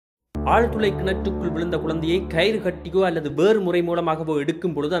ஆழ்துளை கிணற்றுக்குள் விழுந்த குழந்தையை கயிறு கட்டியோ அல்லது வேறு முறை மூலமாகவோ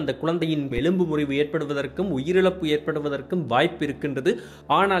எடுக்கும் பொழுது அந்த குழந்தையின் எலும்பு முறிவு ஏற்படுவதற்கும் உயிரிழப்பு ஏற்படுவதற்கும் வாய்ப்பு இருக்கின்றது.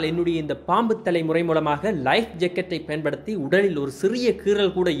 ஆனால் என்னுடைய இந்த பாம்பு தலை முறை மூலமாக லைஃப் ஜாக்கெட்டை பயன்படுத்தி உடலில் ஒரு சிறிய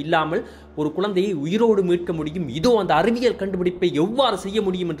கீறல் கூட இல்லாமல் ஒரு குழந்தையை உயிரோடு மீட்க முடியும். இதோ அந்த அறிவியல் கண்டுபிடிப்பை எவ்வாறு செய்ய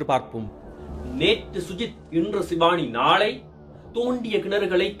முடியும் என்று பார்ப்போம். நேற்று சுஜித், இன்று சிவானி, நாளை தோண்டிய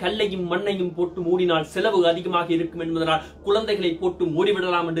கிணறுகளை கல்லையும் மண்ணையும் போட்டு மூடினால் செலவு அதிகமாக இருக்கும் என்பதனால் குழந்தைகளை போட்டு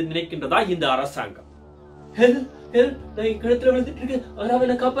மூடிவிடலாம் என்று நினைக்கின்றதா இந்த அரசாங்கம்? கிணத்துல விழுந்துட்டு இருக்கு,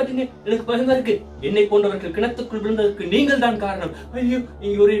 அவரை காப்பாற்றுங்க, எனக்கு பயமா இருக்கு. என்னை போன்றவர்கள் கிணத்துக்குள் விழுந்ததற்கு நீங்கள் தான் காரணம். ஐயோ,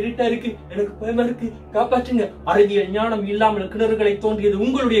 இங்க ஒரு இருட்டா இருக்கு, எனக்கு பயமா இருக்கு, காப்பாற்றுங்க. அறிவியல் ஞானம் இல்லாமல் கிணறுகளை தோன்றியது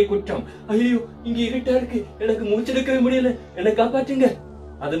உங்களுடைய குற்றம். ஐயோ, இங்க இருட்டா இருக்கு, எனக்கு மூச்செடுக்கவே முடியல, என்னை காப்பாற்றுங்க.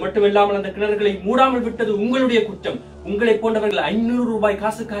 அது மட்டும் இல்லாமல் அந்த கிணறுகளை மூடாமல் விட்டது உங்களுடைய குற்றம். உங்களை போன்றவர்கள் 500 ரூபாய்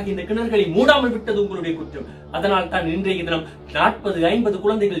காசுக்காக இந்த கிணறுகளை மூடாமல் விட்டது உங்களுடைய குற்றம். அதனால் தான் இன்றைய தினம் 40-50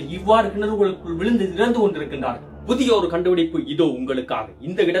 குழந்தைகள் இவ்வாறு கிணறுகளுக்குள் விழுந்து இறந்து கொண்டிருக்கின்றார்கள். புதிய ஒரு கண்டுபிடிப்பு இதோ உங்களுக்காக.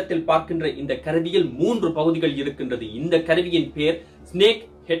 இந்த இடத்தில் பார்க்கின்ற இந்த கருவியில் 3 பகுதிகள் இருக்கின்றது. இந்த கருவியின் பெயர் ஸ்னேக்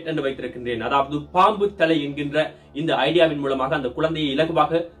ஹெட் என்று வைத்திருக்கின்றேன். அதாவது பாம்பு தலை என்கின்ற இந்த ஐடியாவின் மூலமாக அந்த குழந்தையை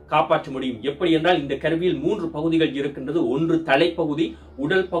இலகுவாக காப்பாற்ற முடியும். எப்படி என்றால் இந்த கருவியில் 3 பகுதிகள் இருக்கின்றது. ஒன்று தலைப்பகுதி,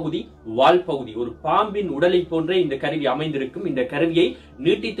 உடல் பகுதி, வால் பகுதி. ஒரு பாம்பின் உடலை போன்றே இந்த கருவி அமைந்திருக்கும். இந்த கருவியை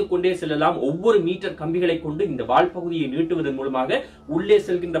நீட்டித்துக் கொண்டே செல்லலாம். ஒவ்வொரு மீட்டர் கம்பிகளை கொண்டு இந்த வால் பகுதியை நீட்டுவதன் மூலமாக உள்ளே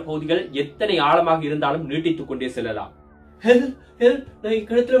செல்கின்ற பகுதிகள் எத்தனை ஆழமாக இருந்தாலும் நீட்டித்துக் கொண்டே செல்லலாம்.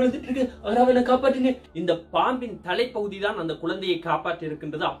 காப்பாற்றுங்க. இந்த பாம்பின் தலைப்பகுதி தான் அந்த குழந்தையை காப்பாற்றி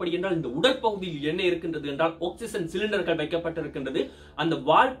இருக்கின்றது. அப்படி என்றால் இந்த உடல் பகுதியில் என்ன இருக்கின்றது என்றால் ஆக்சிஜன் சிலிண்டர்கள் வைக்கப்பட்டிருக்கின்றது. அந்த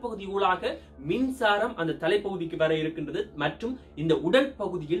வால் பகுதி ஊடாக மின்சாரம் அந்த தலைப்பகுதிக்கு வர இருக்கின்றது. மற்றும் இந்த உடல்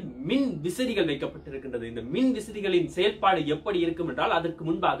பகுதியில் மின் விசிறிகள் வைக்கப்பட்டிருக்கின்றது. இந்த மின் விசிறிகளின் செயல்பாடு எப்படி இருக்கும் என்றால் அதற்கு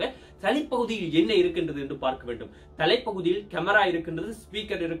முன்பாக தலைப்பகுதியில் என்ன இருக்கின்றது என்று பார்க்க வேண்டும். தலைப்பகுதியில் கேமரா இருக்கின்றது,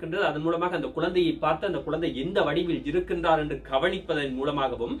 ஸ்பீக்கர் இருக்கின்றது. அதன் மூலமாக அந்த குழந்தையை பார்த்து அந்த குழந்தை எந்த வடிவில் இருக்கின்றார் என்று கவனிப்பதன்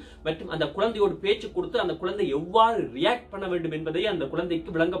மூலமாகவும் மற்றும் அந்த குழந்தையோடு பேச்சு கொடுத்து அந்த குழந்தை எவ்வாறு ரியாக்ட் பண்ண வேண்டும் என்பதை அந்த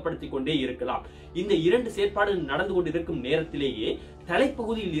குழந்தைக்கு விளங்கப்படுத்திக் கொண்டே இருக்கலாம். இந்த 2 செயற்பாடுகள் நடந்து கொண்டிருக்கும் நேரத்திலேயே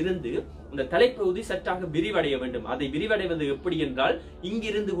தலைப்பகுதியில் இருந்து அந்த தலைப்பகுதி சற்றாக விரிவடைய வேண்டும். அதை விரிவடைவது எப்படி என்றால்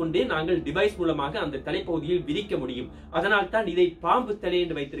இங்கிருந்து கொண்டே நாங்கள் டிவைஸ் மூலமாக அந்த தலைப்பகுதியில் விரிக்க முடியும். அதனால் தான் இதை பாம்பு தலை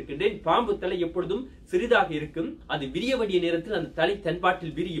என்று வைத்திருக்கின்றேன். பாம்பு தலை எப்பொழுதும் சிறிதாக இருக்கும். அது விரிய வேண்டிய நேரத்தில் அந்த தலை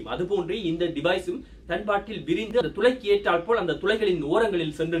தன்பாட்டில் விரியும். அதுபோன்றே இந்த டிவைஸும் தன்பாட்டில் விரிந்து அந்த துளைக்கு ஏற்றால் போல் அந்த துளைகளின்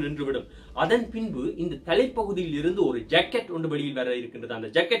ஓரங்களில் சென்று நின்றுவிடும். அதன் பின்பு இந்த தலைப்பகுதியில் இருந்து ஒரு ஜாக்கெட் ஒன்று வெளியில் வர இருக்கின்றது. அந்த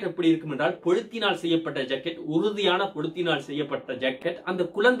ஜாக்கெட் எப்படி இருக்கும் என்றால் பொழுத்தினால் செய்யப்பட்ட ஜாக்கெட், உறுதியான பொழுத்தினால் செய்யப்பட்ட ஜாக்கெட். அந்த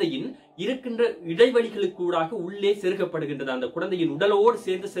குழந்தையின் இருக்கின்ற இடைவெளிகளுக்கு ஊடாக உள்ளே செருகப்படுகின்றது. அந்த குழந்தையின் உடலோடு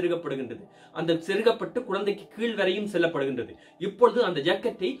சேர்ந்து செருகப்படுகின்றது. அந்த செருகப்பட்டு குழந்தைக்கு கீழ் வரையும் செல்லப்படுகின்றது. இப்பொழுது அந்த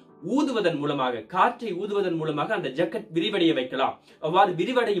ஜாக்கெட்டை ஊதுவதன் மூலமாக, காற்றை ஊதுவதன் மூலமாக அந்த ஜாக்கெட் விரிவடைய வைக்கலாம். அவ்வாறு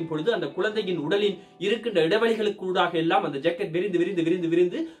விரிவடையும் பொழுது அந்த குழந்தையின் உடலின் இருக்கின்ற இடைவெளிகளுக்கு ஊடாக எல்லாம் அந்த ஜாக்கெட் விரிந்து விரிந்து விரிந்து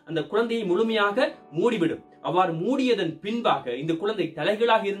விரிந்து அந்த குழந்தையை முழுமையாக மூடிவிடும். அவ்வாறு மூடியதன் பின்பாக இந்த குழந்தை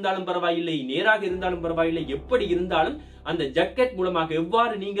தலைகளாக இருந்தாலும் பரவாயில்லை, நேராக இருந்தாலும் பரவாயில்லை, எப்படி இருந்தாலும் அந்த ஜாக்கெட் மூலமாக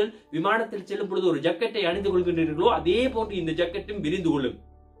எவ்வாறு நீங்கள் விமானத்தில் செல்லும் பொழுது ஒரு ஜாக்கெட்டை அணிந்து கொள்கின்றீர்களோ அதே போன்று இந்த ஜாக்கெட்டும் விரிந்து கொள்ளும்.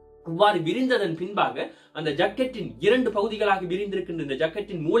 இவ்வாறு விரிந்ததன் பின்பாக அந்த ஜாக்கெட்டின் 2 பகுதிகளாக விரிந்திருக்கின்ற இந்த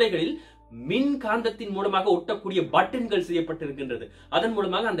ஜாக்கெட்டின் மூலைகளில் மின் காந்தத்தின் மூலமாக ஒட்டக்கூடிய பட்டன்கள் செய்யப்பட்டிருக்கின்றது. அதன்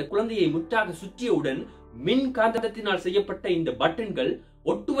மூலமாக அந்த குழந்தையை முற்றாக சுற்றியவுடன் மின் காந்தத்தினால் செய்யப்பட்ட இந்த பட்டன்கள்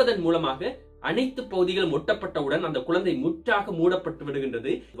ஒட்டுவதன் மூலமாக அனைத்து பகுதிகளும் ஒட்டப்பட்டவுடன் அந்த குழந்தை முற்றாக மூடப்பட்டு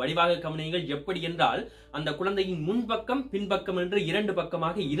விடுகின்றது. வடிவாக கவனியுங்கள். எப்படி என்றால் அந்த குழந்தையின் முன்பக்கம் பின்பக்கம் என்று 2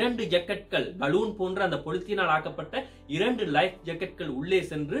 பக்கமாக 2 ஜாக்கெட்கள், பலூன் போன்ற அந்த பொலித்தீனால் ஆக்கப்பட்ட 2 லைஃப் ஜாக்கெட்கள் உள்ளே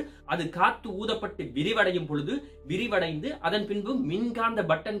சென்று அது காற்று ஊதப்பட்டு விரிவடையும் பொழுது விரிவடைந்து அதன் பின்பு மின்காந்த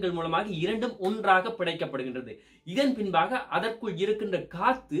பட்டன்கள் மூலமாக 2ம் ஒன்றாக பிணைக்கப்படுகின்றது. இதன் பின்பாக அதற்குள் இருக்கின்ற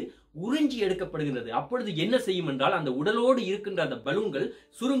காத்து உறிஞ்சி எடுக்கப்படுகின்றது. அப்பொழுது என்ன செய்யும் என்றால் அந்த உடலோடு இருக்கின்ற அந்த பலூன்கள்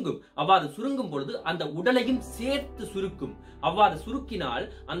சுருங்கும். அவ்வாறு சுருங்கும் பொழுது அந்த உடலையும் சேர்த்து சுருக்கும். அவ்வாறு சுருக்கினால்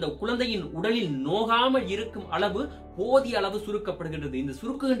அந்த குழந்தையின் உடலில் நோகாமல் இருக்கும் அளவு போதிய அளவு சுருக்கப்படுகின்றது. இந்த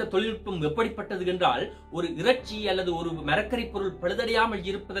சுருக்குகின்ற தொழில்நுட்பம் எப்படிப்பட்டது என்றால் ஒரு இறைச்சி அல்லது ஒரு மரக்கறி பொருள் பழுதடையாமல்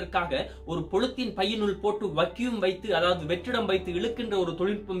இருப்பதற்காக ஒரு பொலித்தீன் பையினுள் போட்டு வக்கியூம் வைத்து, அதாவது வெற்றிடம் வைத்து இழுக்கின்ற ஒரு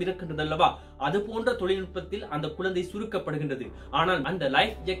தொழில்நுட்பம் இருக்கின்றது அல்லவா? அது போன்ற தொழில்நுட்பத்தில் அந்த குழந்தை சுருக்கப்படுகின்றது. ஆனால் அந்த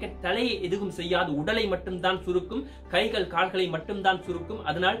லைஃப் ஜாக்கெட் தலையை எதுவும் செய்யாது, உடலை மட்டும்தான் சுருக்கும், கைகள் கால்களை மட்டும்தான் சுருக்கும்.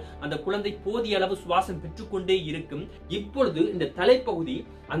 அதனால் அந்த குழந்தை போதிய அளவு சுவாசம் பெற்றுக்கொண்டே இருக்கும். இப்பொழுது இந்த தலைப்பகுதி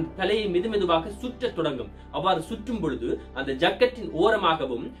அந்த தலையை மெதுமெதுவாக சுற்ற தொடங்கும். அவ்வாறு சுற்றும் பொழுது அந்த ஜாக்கெட்டின்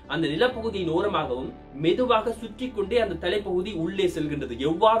ஓரமாகவும் அந்த நிலப்பகுதியின் ஓரமாகவும் மெதுவாக சுற்றி கொண்டே அந்த தலைப்பகுதி உள்ளே செல்கின்றது.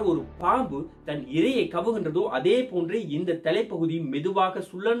 எவ்வாறு ஒரு பாம்பு தன் இரையை கவுகின்றதோ அதே போன்றே இந்த தலைப்பகுதி மெதுவாக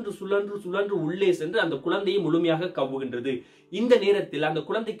சுழன்று சுழன்று சுழன்று உள்ளே சென்று அந்த குழந்தையை முழுமையாக கவுகின்றது. இந்த நேரத்தில் அந்த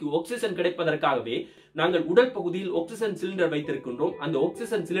குழந்தைக்கு ஆக்சிஜன் கிடைப்பதற்காகவே நாங்கள் உடல் பகுதியில் ஆக்சிஜன் சிலிண்டர் வைத்திருக்கின்றோம். அந்த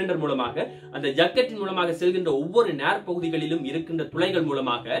ஆக்சிஜன் சிலிண்டர் மூலமாக அந்த ஜக்கெட்டின் மூலமாக செல்கின்ற ஒவ்வொரு நேர் பகுதிகளிலும் இருக்கின்ற துளைகள்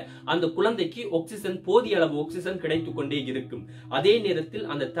மூலமாக அந்த குழந்தைக்கு ஆக்சிஜன் போதிய அளவு ஆக்சிஜன் கிடைத்துக் கொண்டே இருக்கும். அதே நேரத்தில்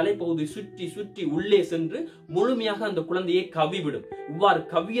அந்த தலைப்பகுதி சுற்றி சுற்றி உள்ளே சென்று முழுமையாக அந்த குழந்தையை கவ்விவிடும். இவ்வாறு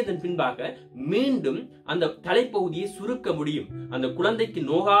கவ்வியதன் பின்பாக மீண்டும் அந்த தலைப்பகுதியை சுருக்க முடியும். அந்த குழந்தைக்கு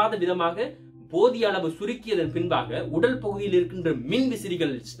நோகாத விதமாக போதிய அளவு சுருக்கியதன் பின்பாக உடல் பகுதியில் இருக்கின்ற மின்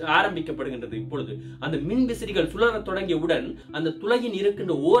விசிறிகள் ஆரம்பிக்கப்படுகின்றது. இப்பொழுது அந்த மின் விசிறிகள் சுழற தொடங்கியவுடன் அந்த துளையின்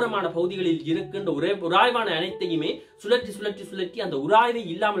இருக்கின்ற ஓரமான பகுதிகளில் இருக்கின்ற உராய்வான அனைத்தையுமே சுழற்றி சுழற்றி சுழற்றி அந்த உராய்வை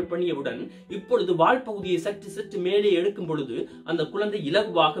இல்லாமல் பண்ணியவுடன் இப்பொழுது வால் பகுதியை சற்று சற்று மேலே எடுக்கும் பொழுது அந்த குழந்தை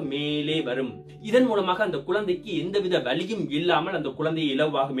இலகுவாக மேலே வரும். இதன் மூலமாக அந்த குழந்தைக்கு எந்தவித வலியும் இல்லாமல் அந்த குழந்தையை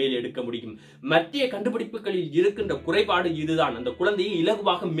இலகுவாக மேலே எடுக்க முடியும். மற்ற கண்டுபிடிப்புகளில் இருக்கின்ற குறைபாடு இதுதான். அந்த குழந்தையை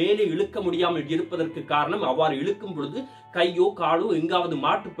இலகுவாக மேலே இழுக்க முடியாமல் இருப்பதற்கு காரணம், அவ்வாறு இழுக்கும் பொழுது கையோ காலோ எங்காவது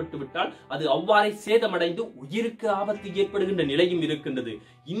மாட்டுப்பட்டு விட்டால் அது அவ்வாறே சேதமடைந்து உயிருக்கு ஆபத்து ஏற்படுகின்ற நிலையும் இருக்கின்றது.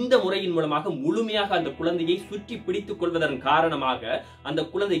 இந்த முறையின் மூலமாக முழுமையாக அந்த குழந்தையை சுற்றி பிடித்துக் கொள்வதன் காரணமாக அந்த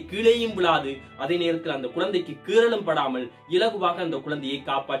குழந்தை கீழேயும் விழாது, அதே நேரத்தில் அந்த குழந்தைக்கு கீறலும் படாமல் இலகுவாக அந்த குழந்தையை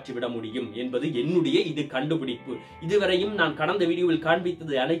காப்பாற்றி விட முடியும் என்பது என்னுடைய இது கண்டுபிடிப்பு. இதுவரையும் நான் கடந்த வீடியோவில்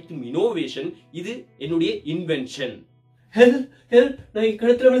காண்பித்தது அனைத்தும் இனோவேஷன். இது என்னுடைய இன்வென்ஷன். நான்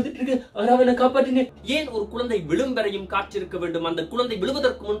கழுத்துல விழுந்துட்டு இருக்கேன், அவரை காப்பாற்றினேன். ஏன் ஒரு குழந்தை விழும் வரையும் காற்றிருக்க வேண்டும்? அந்த குழந்தை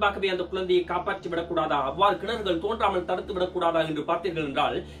விழுவதற்கு முன்பாகவே அந்த குழந்தையை காப்பாற்றி விடக்கூடாதா? அவ்வாறு கிணறுகள் தோன்றாமல் தடுத்து விடக்கூடாதா என்று பார்த்தீர்கள்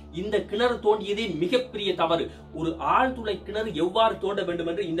என்றால், இந்த கிணறு தோண்டியதே மிகப்பெரிய தவறு. ஒரு ஆழ்துளை கிணறு எவ்வாறு தோண்ட வேண்டும்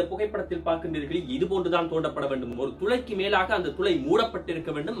என்று இந்த புகைப்படத்தில் பார்க்கின்றீர்கள். இது போன்றுதான் தோண்டப்பட வேண்டும். ஒரு துளைக்கு மேலாக அந்த துளை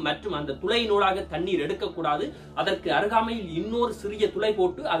மூடப்பட்டிருக்க வேண்டும் மற்றும் அந்த துளையினூடாக தண்ணீர் எடுக்கக்கூடாது. அதற்கு அருகாமையில் இன்னொரு சிறிய துளை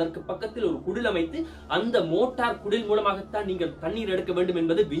போட்டு அதற்கு பக்கத்தில் ஒரு குடில் அமைத்து அந்த மோட்டார் குடில் மூலமாகத்தான் நீங்கள் தண்ணீர் எடுக்க வேண்டும்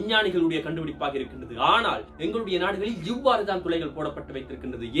என்பது விஞ்ஞானிகளுடைய கண்டுபிடிப்பாக இருக்கின்றது. ஆனால் எங்களுடைய நாடுகளில் இவ்வாறு தான் துளைகள் போடப்பட்டு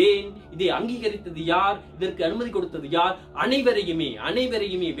வைத்திருக்கின்றது. ஏன்? இதை அங்கீகரித்தது யார்? இதற்கு அனுமதி கொடுத்தது யார்?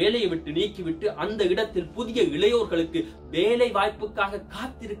 அனைவரையுமே வேலையை விட்டு நீக்கிவிட்டு அந்த இடத்தில் புதிய இளையோர்களுக்கு வேலை வாய்ப்புக்காக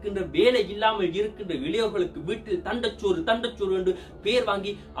காத்திருக்கின்ற, வேலை இல்லாமல் இருக்கின்ற இளையோர்களுக்கு வீட்டில் தண்டச்சோறு என்று பேர்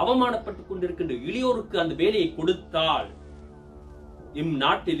வாங்கி அவமானப்பட்டுக் கொண்டிருக்கின்ற இளையோருக்கு அந்த வேலையை கொடுத்தால்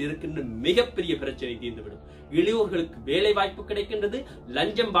இந்நாட்டில் இருக்கின்ற மிகப்பெரிய பிரச்சனை தீர்ந்துவிடும். இளையோர்களுக்கு வேலை வாய்ப்பு கிடைக்கின்றது,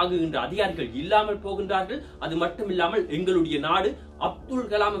 லஞ்சம் வாங்குகின்ற அதிகாரிகள் இல்லாமல் போகின்றார்கள். அது மட்டுமில்லாமல் எங்களுடைய நாடு அப்துல்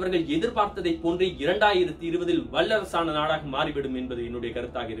கலாம் அவர்கள் எதிர்பார்த்ததை போன்றே 2020 வல்லரசான நாடாக மாறிவிடும் என்பது என்னுடைய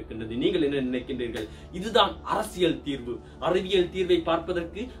கருத்தாக இருக்கின்றது. நீங்கள் என்ன நினைக்கின்றீர்கள்? இதுதான் அரசியல் தீர்வு. அறிவியல் தீர்வை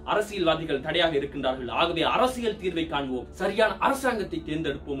பார்ப்பதற்கு அரசியல்வாதிகள் தடையாக இருக்கின்றார்கள். ஆகவே அரசியல் தீர்வை காண்போம், சரியான அரசாங்கத்தை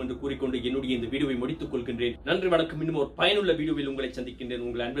தேர்ந்தெடுப்போம் என்று கூறிக்கொண்டு என்னுடைய இந்த வீடியோவை முடித்துக் கொள்கின்றேன். நன்றி, வணக்கம். இன்னும் ஒரு பயனுள்ள வீடியோவில் உங்களை சந்திக்கின்றேன்.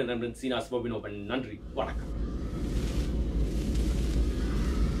 உங்கள் அன்பு நண்பன் சீனா சிவவினோபன். நன்றி, வணக்கம்.